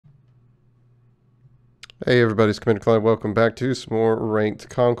Hey everybody, it's Commander Clyde. Welcome back to some more ranked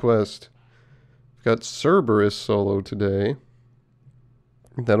Conquest. We've got Cerberus solo today.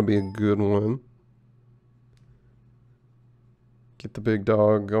 That'll be a good one. Get the big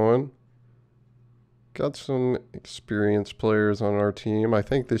dog going. Got some experienced players on our team. I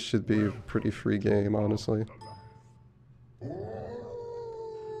think this should be a pretty free game, honestly.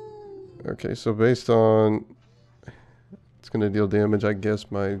 Okay, so based on it's going to deal damage, I guess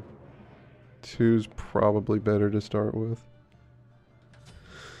my 2's probably better to start with.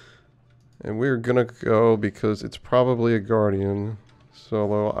 And we're gonna go because it's probably a Guardian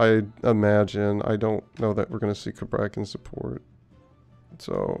solo. I imagine. I don't know that we're gonna see Cabrakan support.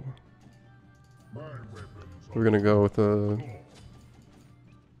 So we're gonna go with a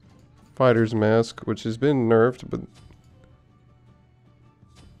Fighter's Mask, which has been nerfed,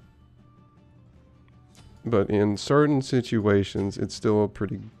 but in certain situations it's still a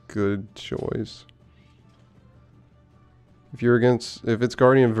pretty good choice. If it's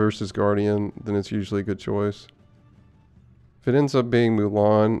Guardian versus Guardian, then it's usually a good choice. If it ends up being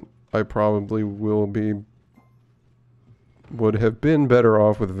Mulan, I probably would have been better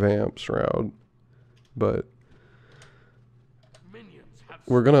off with Vamp Shroud. But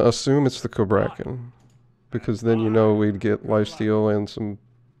we're gonna assume it's the Cabrakan, because then you know we'd get lifesteal and some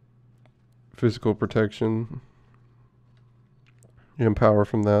physical protection and power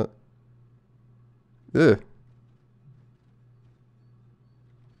from that. Ugh.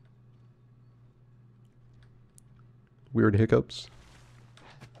 Weird hiccups.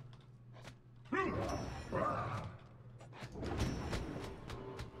 I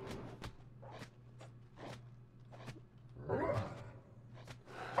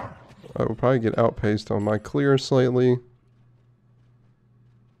will probably get outpaced on my clear slightly.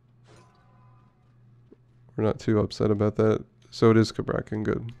 We're not too upset about that. So it is Cabrakan,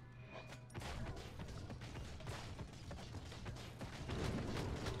 good.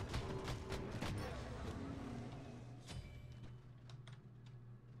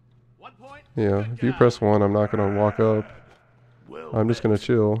 Yeah, if you press 1, I'm not going to walk up. I'm just going to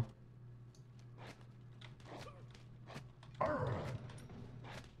chill.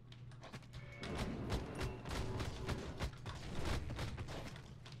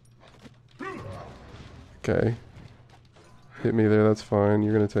 Okay. Hit me there, that's fine.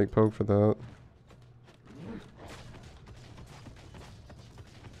 You're going to take poke for that.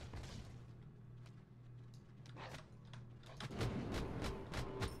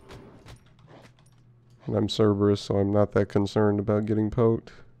 And I'm Cerberus, so I'm not that concerned about getting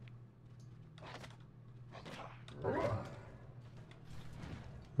poked.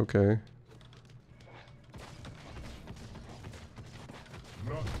 Okay.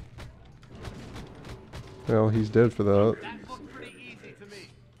 Well, he's dead for that. That looked pretty easy to me.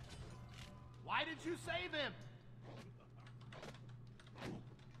 Why did you save him?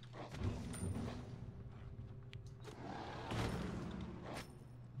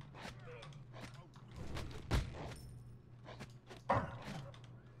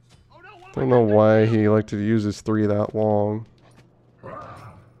 Don't know why he elected to use his 3 that long.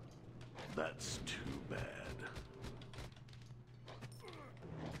 That's too bad.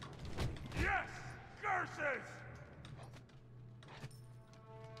 Yes! Curses!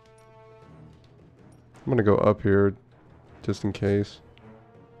 I'm gonna go up here, just in case.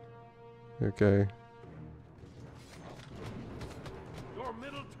 Okay. Your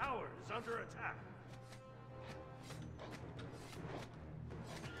middle tower is under attack.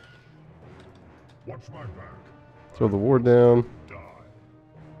 Watch my back. Throw the ward down. Die.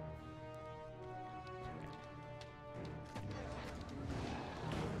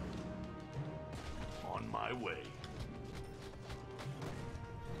 On my way.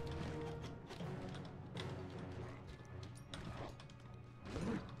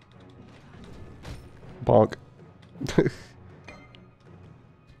 Bonk.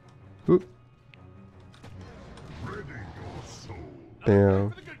 Oop. Ready your soul.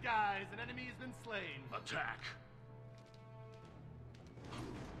 Damn. For the good guys, an enemy has been slain. Attack.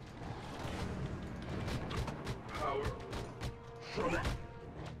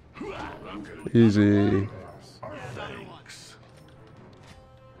 Easy. Thanks.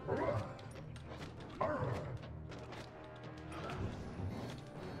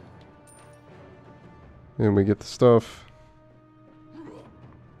 And we get the stuff.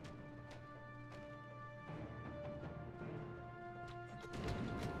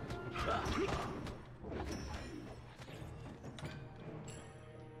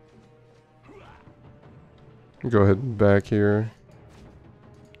 Go ahead and back here.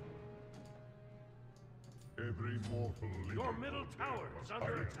 Every mortal. Your middle tower is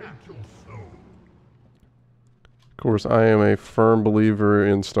under attack. Your soul. course, I am a firm believer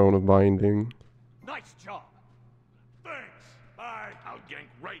in Stone of Binding. Nice job. Thanks. Bye. I'll gank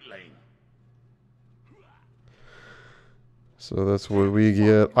right lane. So that's what we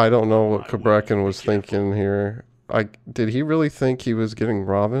get. I don't know what Cabrakan was thinking here. Did he really think he was getting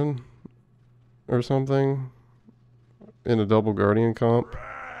Robin or something in a double Guardian comp?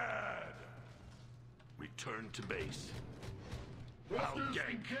 Rad. Return to base. I'll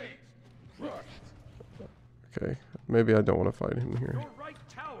gank. Okay, maybe I don't want to fight him here. Your right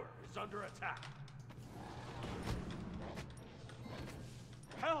tower is under attack.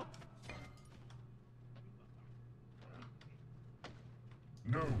 Help!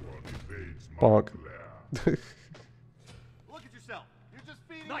 No one evades my Bonk. glare. Look at yourself. You're just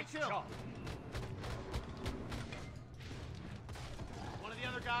feeding nice job. One of the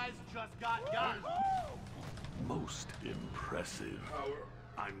other guys just got Most impressive.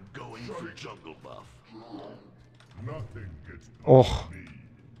 I'm going for jungle buff. Nothing gets Oh, past me.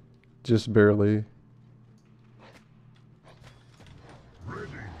 just barely. Ready.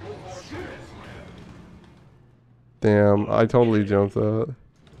 Damn, I totally jumped that.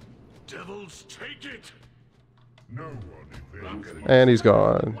 Devils, take it. No one evades. And he's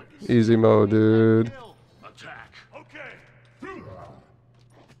gone. Easy mode, dude. Attack. Okay.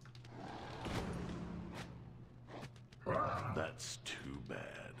 That's too bad.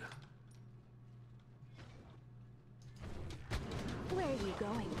 Where are you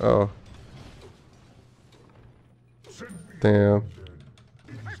going? Oh. Damn.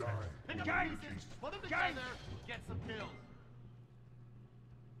 Guys, put them together. Get some kills.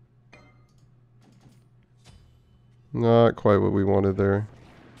 Not quite what we wanted there.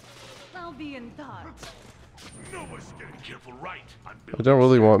 I'll be in thought. No escape. Careful, right. I'm I don't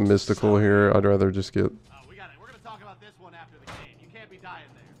really want mystical here. I'd rather just get We got it. We're gonna talk about this one after the game. You can't be dying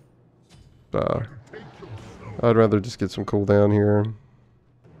there. I'd rather just get some cooldown here.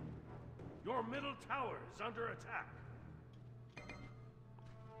 Your middle tower is under attack.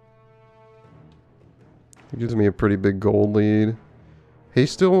 It gives me a pretty big gold lead. He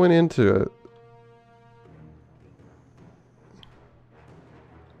still went into it.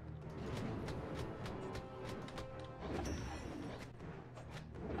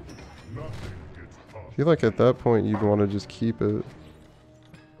 I feel like at that point you'd want to just keep it.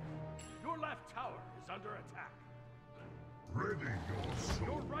 Your left tower is under attack. Ready your soul.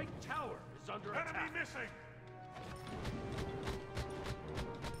 Your right tower is under attack. Enemy missing.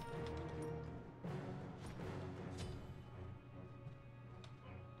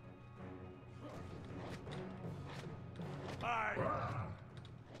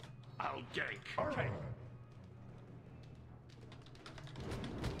 I'll gank. Okay.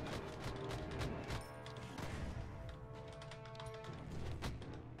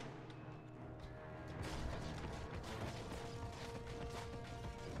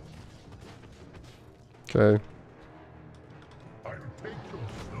 Okay. I'll take your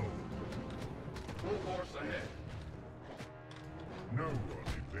soul. Full force ahead. No one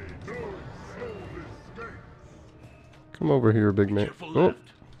evades. No soul escapes. Come over here, big man. Careful Oh. left.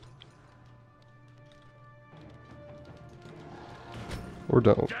 Or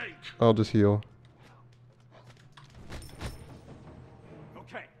don't. Gank. I'll just heal.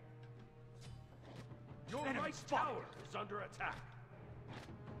 Okay. Your right tower is under attack.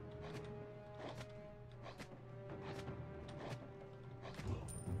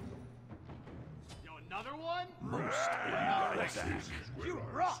 Yo, another one? Most impressive. You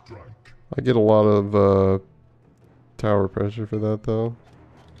rock. Strike. I get a lot of tower pressure for that though.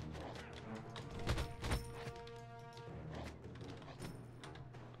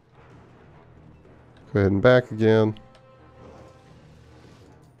 Go ahead and back again.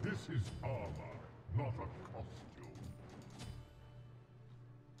 This is armor, not a costume.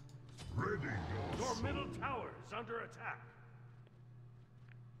 Ready your Your soul. middle tower is under attack.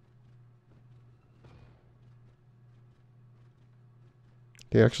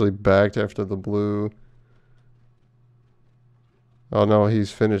 He actually backed after the blue. Oh no,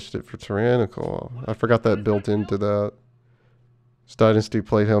 he's finished it for Tyrannical. I forgot that built into that. This Dynasty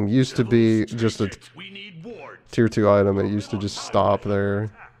Plate Helm used to be just a We need wards. tier 2 item. It used to just stop there.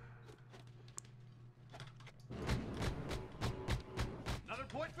 Another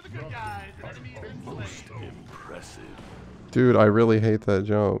point for the good guys. Enemy is Most enslaved. impressive. Dude, I really hate that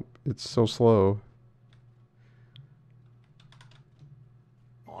jump. It's so slow.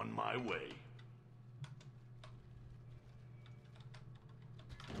 On my way.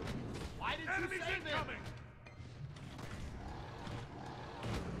 Why did you save him?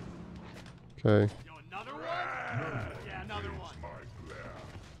 Okay. Yo, another one? Yeah, another one. My glare.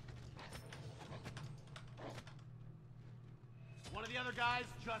 the other guys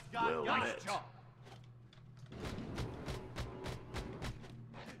just got Well nice met. job.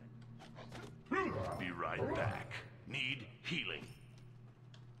 Be right back. Need healing.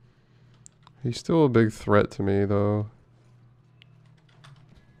 He's still a big threat to me, though.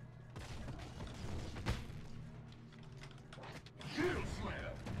 Shield slam.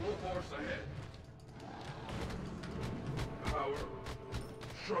 Full force ahead. Power.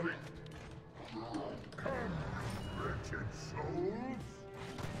 Shutting. Come, wretched souls.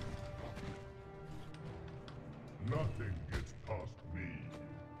 Nothing gets past me.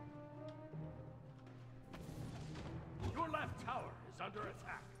 Your left tower is under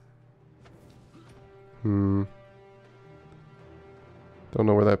attack. Don't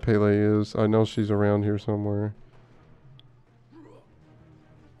know where that Pele is. I know she's around here somewhere.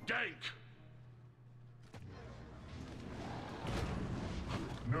 Gank.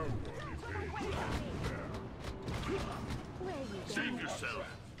 No one is able. Where are you Save going? yourself.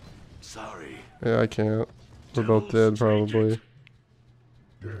 Sorry. Yeah, I can't. We're both dead, probably.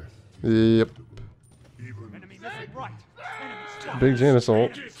 Death. Yep. Even Enemy missing right. Enemy spotted. Big Janice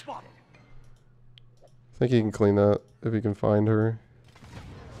ult. Enemy spotted. I think he can clean that if he can find her.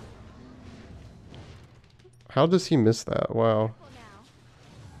 How does he miss that? Wow. For now.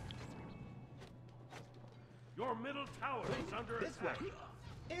 Your middle tower is under attack.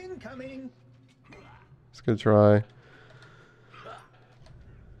 Incoming. It's a good try.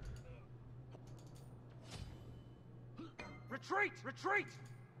 Retreat! Retreat!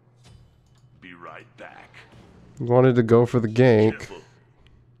 be right back. He wanted to go for the gank. Careful.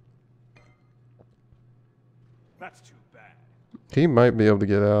 That's too bad. He might be able to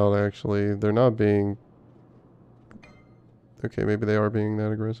get out, actually. They're not being... Okay, maybe they are being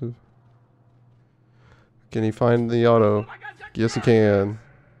that aggressive. Can he find the auto? Yes, he can.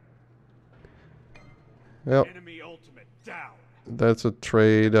 Yep, Enemy ultimate down. that's a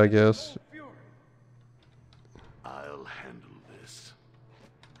trade, I guess. Fury. I'll handle this.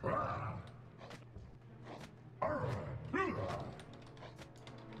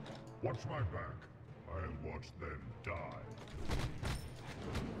 Watch my back. I'll watch them die.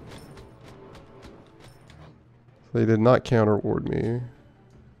 They did not counter ward me.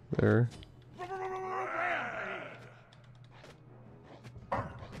 There.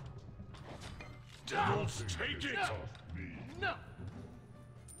 Devils, take it! No.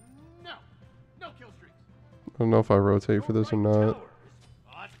 No. No kill streaks. I don't know if I rotate for this or not. Oh,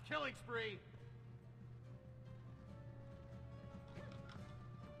 it's a killing spree.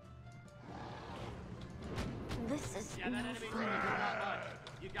 This is Yeah, that no enemy fun. really is not much.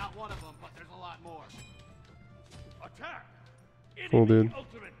 You got one of them, but there's a lot more. Attack! Cool, dude.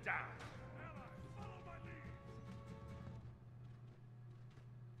 Ultimate down!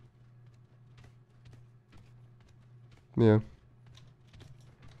 Yeah.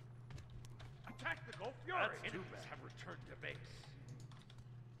 Attack the Gulf Fury. Enemies have returned to base.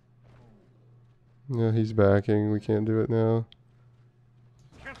 Yeah, he's backing. We can't do it now.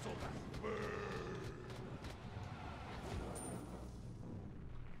 Cancel that.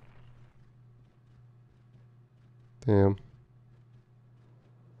 Damn.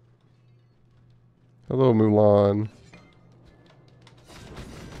 Hello, Mulan.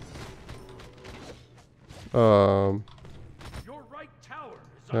 Your right tower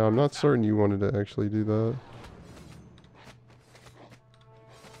is Yeah, I'm under not attack. certain you wanted to actually do that.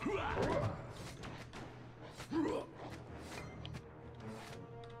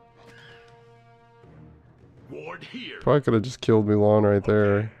 Ward here. Probably could have just killed Mulan right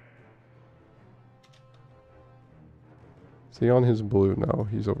there. Is he on his blue? No,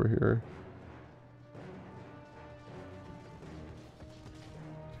 he's over here.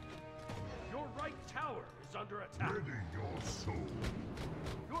 Your right tower is under attack. Ready your soul.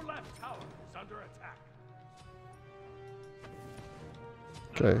 Your left tower is under attack.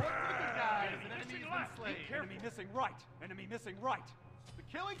 Okay. Guys, an enemy has been slain. Enemy missing right. Enemy missing right. The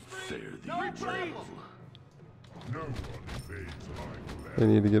killing spree. Fare thee No well. problem. No one invades my They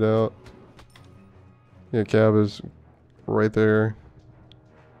land. need to get out. Yeah, cab is right there.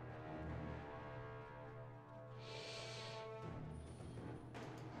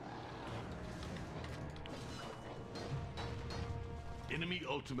 Enemy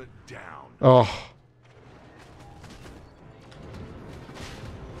ultimate down. Oh,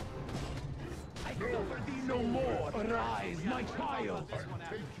 I suffer thee no more. Arise, my child. This one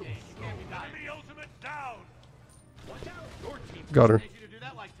after the game. You can't be dying. Enemy ultimate down. Watch out. Your team Got her. needs you to do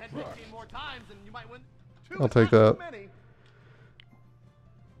that like 10, 15 more times, and you might win. Two I'll is take not that. too many.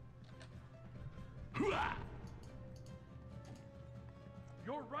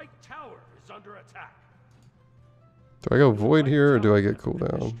 Your right tower is under attack. Do I go Void here or do I get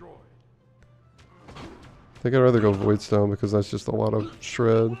cooldown? I think I'd rather go Void Stone because that's just a lot of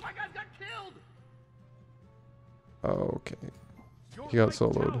shred. My guys got killed. Oh, okay. He got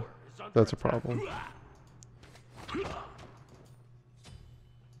soloed. That's a problem.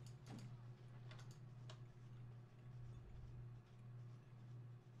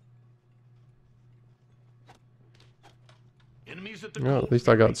 Enemies at the Yeah, at least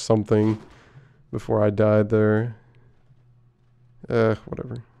I got something before I died there.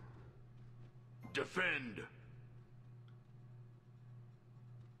 Whatever. Defend.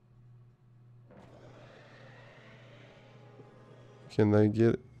 Can they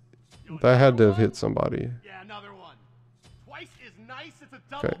get... That had to have hit somebody. Yeah, another one. Twice is nice. It's a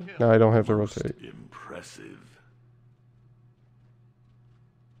double Okay, kill. now I don't have to rotate. Impressive.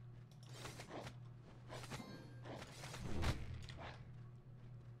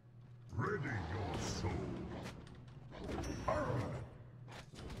 Ready your soul.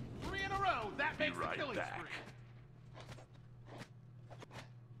 3 in a row. That Be makes the right killing back.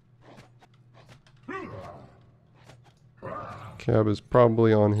 spree. Cab is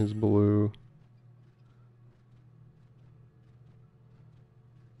probably on his blue.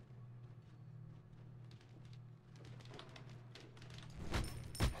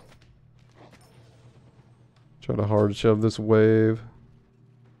 Try to hard shove this wave.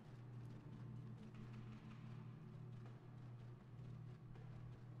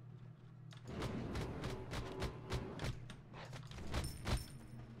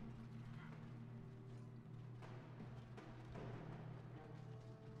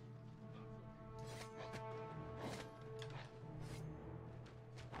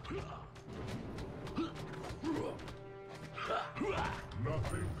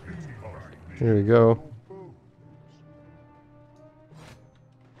 Nothing behind me. Here we go.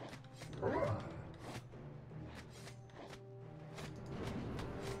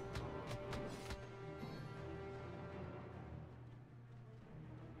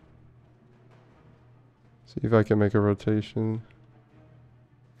 See if I can make a rotation.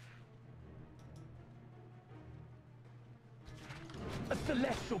 A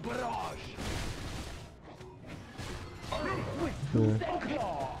celestial barrage. Yeah. Then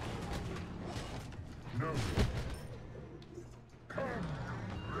claw. No. Come,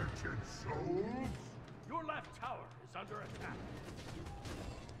 wretched souls. Your left tower is under attack.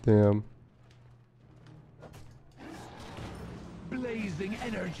 Damn. Blazing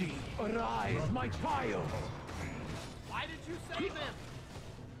energy. Arise, my child. Why did you save him?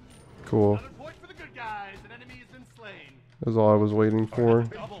 Cool. Another point for the good guys. An enemy has been slain. That's all I was waiting for.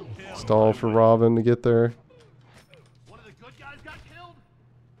 Double kill. Stall for Robin to get there. One of the good guys got killed.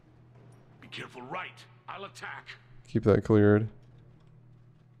 Be careful right. I'll attack. Keep that cleared.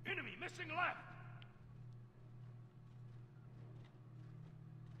 Enemy missing left.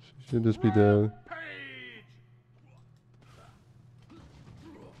 Should just be dead. Page.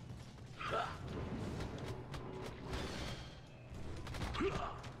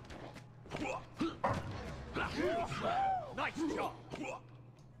 Nice job.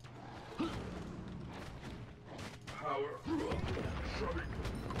 Power.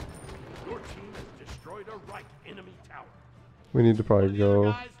 Your team has destroyed a right enemy tower. We need to probably The other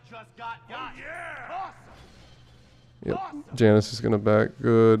go. guys just got yeah. Awesome. Yep. Janice is gonna back.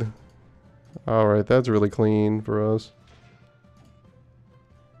 Good. Alright, that's really clean for us.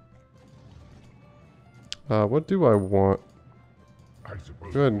 What do I want? I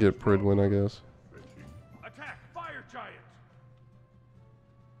suppose. Go ahead and get Pridwin, I guess. Attack fire giant.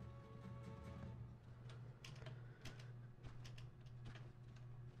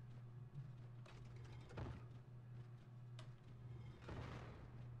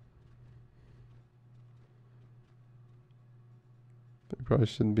 They probably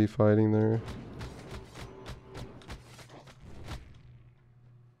shouldn't be fighting there.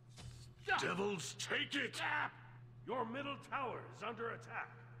 Devils, take it. Stop. Your middle tower is under attack.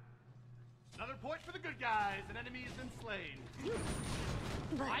 Another point for the good guys. An enemy has been slain.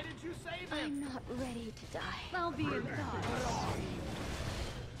 But Why did you save I'm him? not ready to die. I'll be in thought.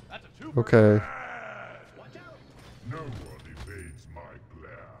 That's a two. Okay. Watch out. No one evades my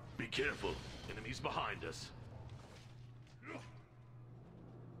glare. Be careful. Enemies behind us.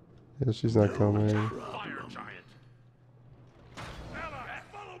 Yeah, she's not coming. Fire giant. Allies,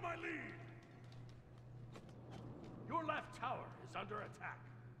 follow my lead. Your left tower is under attack.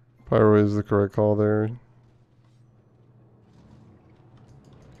 Pyro is the correct call there.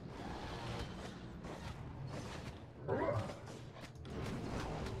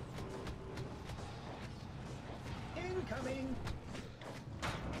 Incoming.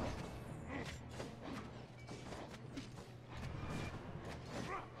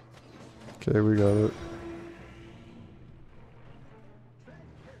 Okay, we got it.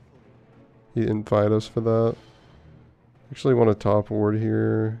 He didn't fight us for that. Actually want a top ward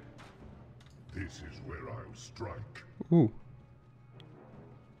here. This is where I'll strike. Ooh.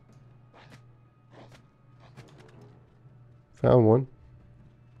 Found one.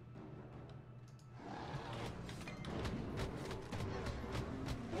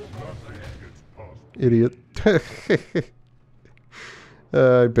 Nothing gets past Idiot.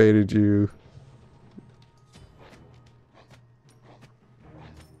 I baited you.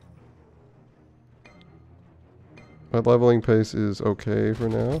 My leveling pace is okay for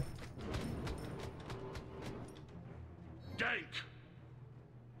now. Gank!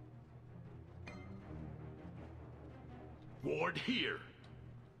 Ward here.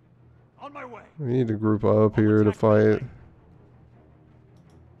 On my way. We need to group up here to fight.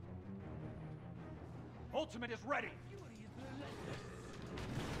 Ultimate is ready.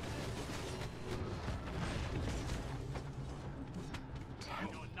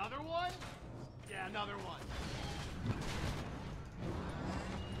 Another one? Yeah, another one.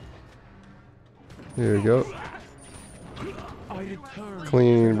 Here we go. I return.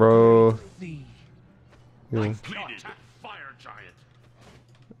 Clean, bro. Thee. Yeah. Completed. Fire giant.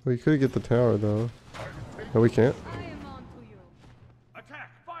 We could get the tower though. No, we can't. I am on to you.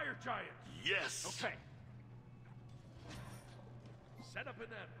 Attack, fire giant. Yes. Okay. Set up an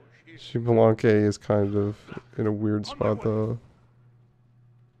ambush here. Shibulake is kind of in a weird spot though.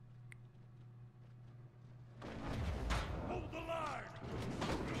 Hold the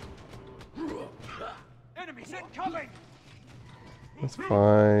line. Enemies incoming. That's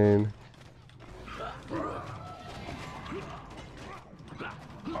fine.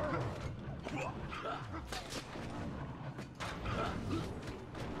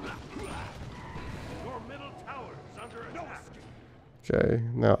 Your middle tower is under attack. Okay,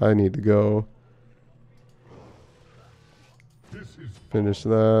 now I need to go This is finish that.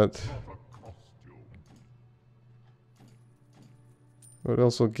 not a costume. What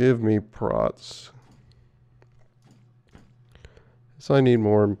else will give me prots? So I need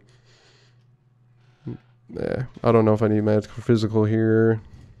more. Nah, I don't know if I need magical physical here.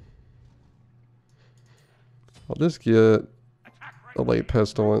 I'll just get a late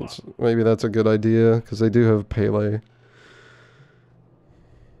pestilence. Maybe that's a good idea because they do have Pele.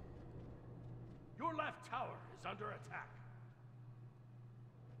 Your left tower is under attack.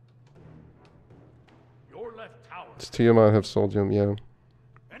 Your left tower. Does Tiamat have Soldium? Yeah.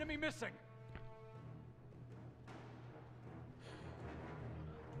 Enemy missing.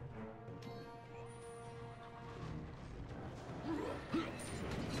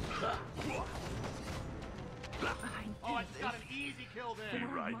 Oh, I just got an easy kill there. Be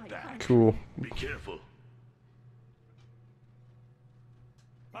right back. Cool. Be careful.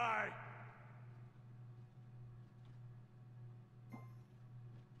 Bye.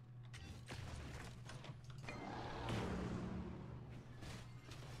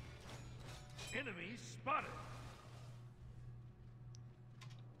 Enemy spotted.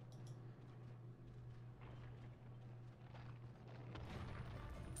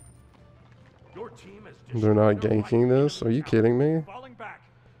 Your team has They're not destroyed your ganking right this? Are you tower. kidding me? Falling back.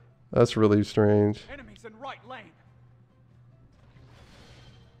 That's really strange. Enemies in right lane.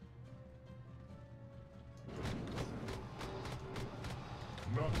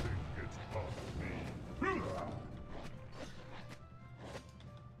 Nothing gets past me.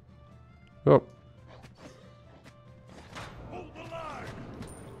 Oh, Hold the line.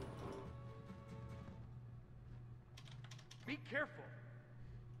 Be careful.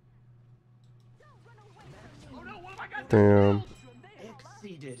 Oh no, one of my guys got damn. killed.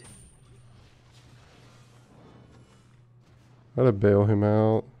 Exceeded. Gotta bail him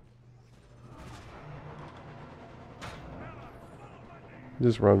out.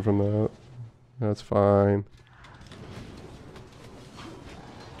 Just run from that. That's fine.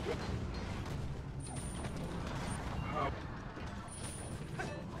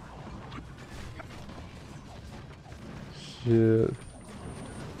 Shit.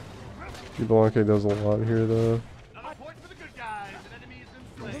 Blanca does a lot here though. Another point for the good guys and enemies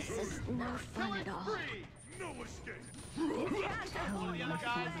This enslaved. is no fun at all. Free. No escape. One of the other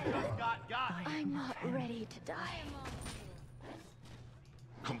guys just got. I'm not ready to die.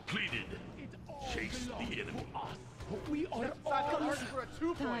 Completed. Chase the enemy. We are Inside the arc for a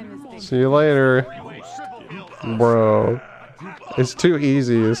two-pointer. See you later, Three-way triple kill. bro. It's too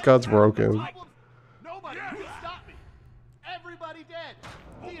easy. This god's broken. Nobody can stop me. Everybody dead.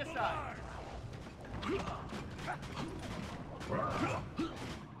 Deicide.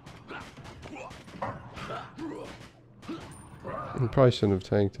 You probably shouldn't have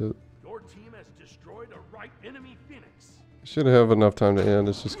tanked it. Your team Should have enough time to end.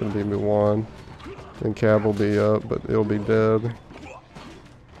 It's just going to be Mulan. And Cab will be up, but it'll be dead.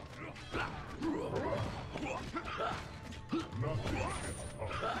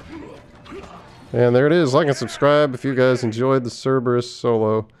 And there it is. Like and subscribe if you guys enjoyed the Cerberus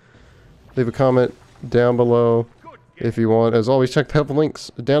solo. Leave a comment down below if you want. As always, check the help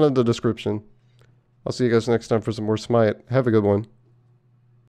links down in the description. I'll see you guys next time for some more Smite. Have a good one.